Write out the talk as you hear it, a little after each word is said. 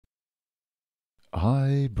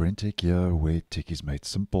Hi, BrenTech here, where tech is made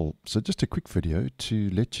simple. So just a quick video to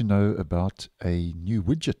let you know about a new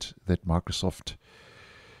widget that Microsoft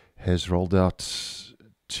has rolled out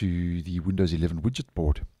to the Windows 11 widget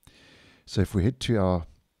board. So if we head to our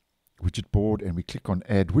widget board and we click on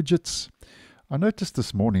Add Widgets, I noticed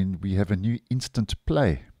this morning we have a new instant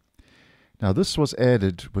play. Now this was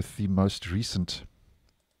added with the most recent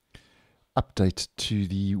update to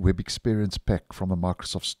the web experience pack from the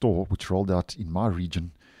Microsoft Store, which rolled out in my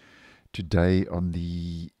region today on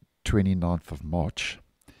the 29th of March.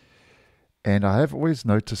 And I have always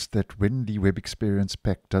noticed that when the web experience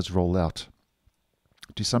pack does roll out,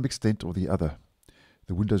 to some extent or the other,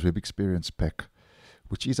 the Windows Web Experience Pack,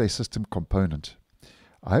 which is a system component,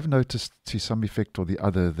 I have noticed to some effect or the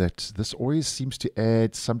other that this always seems to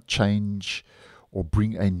add some change or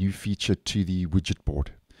bring a new feature to the widget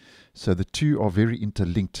board. So the two are very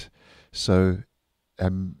interlinked. So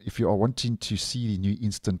if you are wanting to see the new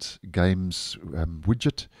instant games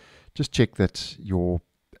widget, just check that your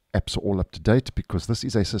apps are all up to date, because this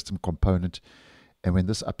is a system component, and when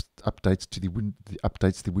this updates to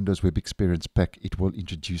the Windows Web Experience Pack, it will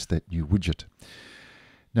introduce that new widget.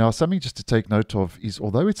 Now, something just to take note of is,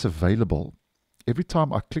 although it's available, every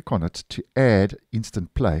time I click on it to add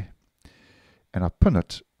instant play and I pin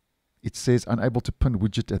it, it says unable to pin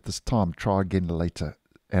widget at this time, try again later.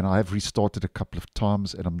 And I have restarted a couple of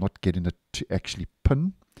times and I'm not getting it to actually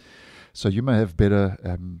pin. So you may have better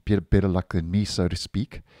luck than me, so to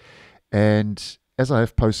speak. And as I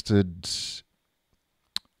have posted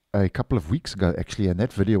a couple of weeks ago, actually, and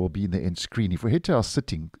that video will be in the end screen, if we head to our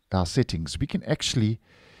settings, we can actually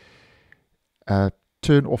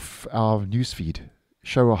turn off our news feed.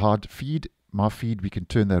 Show a hard feed, my feed, we can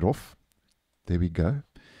turn that off. There we go.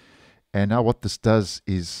 And now what this does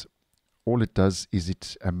is, all it does is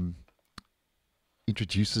it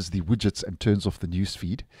introduces the widgets and turns off the news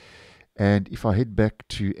feed. And if I head back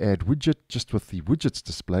to add widget, just with the widgets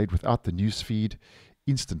displayed without the news feed,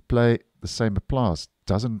 instant play, the same applies.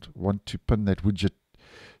 Doesn't want to pin that widget.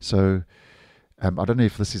 So I don't know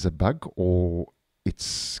if this is a bug or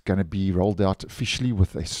it's going to be rolled out officially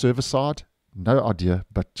with a server side. No idea,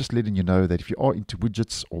 but just letting you know that if you are into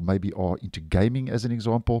widgets or maybe are into gaming as an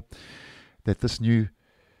example, that this new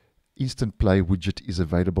instant play widget is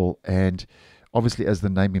available. And obviously, as the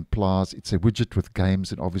name implies, it's a widget with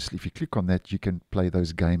games, and obviously if you click on that, you can play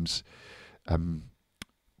those games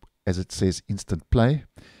as it says instant play.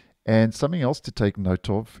 And something else to take note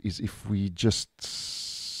of is if we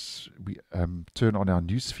just turn on our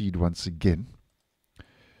news feed once again,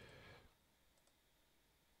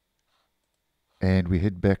 and we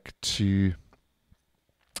head back to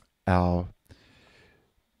our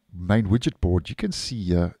main widget board, you can see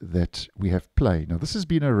here that we have play. Now this has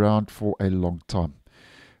been around for a long time,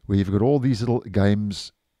 where you've got all these little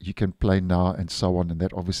games you can play now and so on, and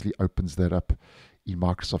that obviously opens that up in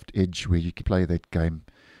Microsoft Edge, where you can play that game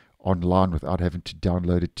online without having to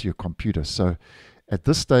download it to your computer. So at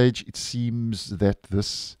this stage, it seems that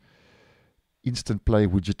this instant play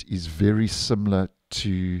widget is very similar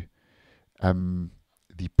to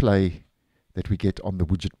the play that we get on the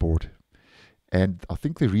widget board. And I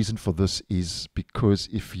think the reason for this is because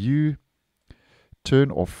if you turn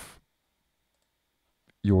off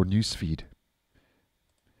your newsfeed,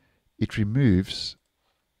 it removes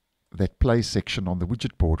that play section on the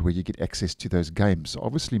widget board where you get access to those games. So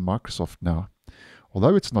obviously Microsoft now,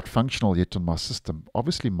 although it's not functional yet on my system,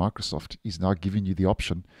 obviously Microsoft is now giving you the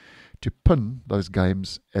option to pin those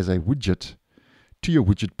games as a widget to your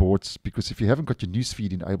widget boards, because if you haven't got your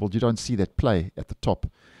newsfeed enabled, you don't see that play at the top.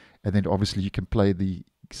 And then obviously you can play the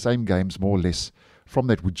same games more or less from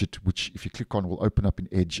that widget, which if you click on will open up in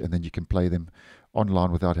Edge, and then you can play them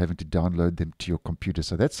online without having to download them to your computer.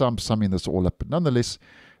 So that's summing this all up. But nonetheless,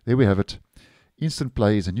 there we have it. Instant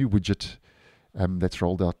Play is a new widget that's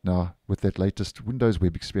rolled out now with that latest Windows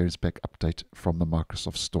Web Experience Pack update from the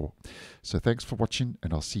Microsoft Store. So thanks for watching,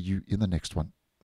 and I'll see you in the next one.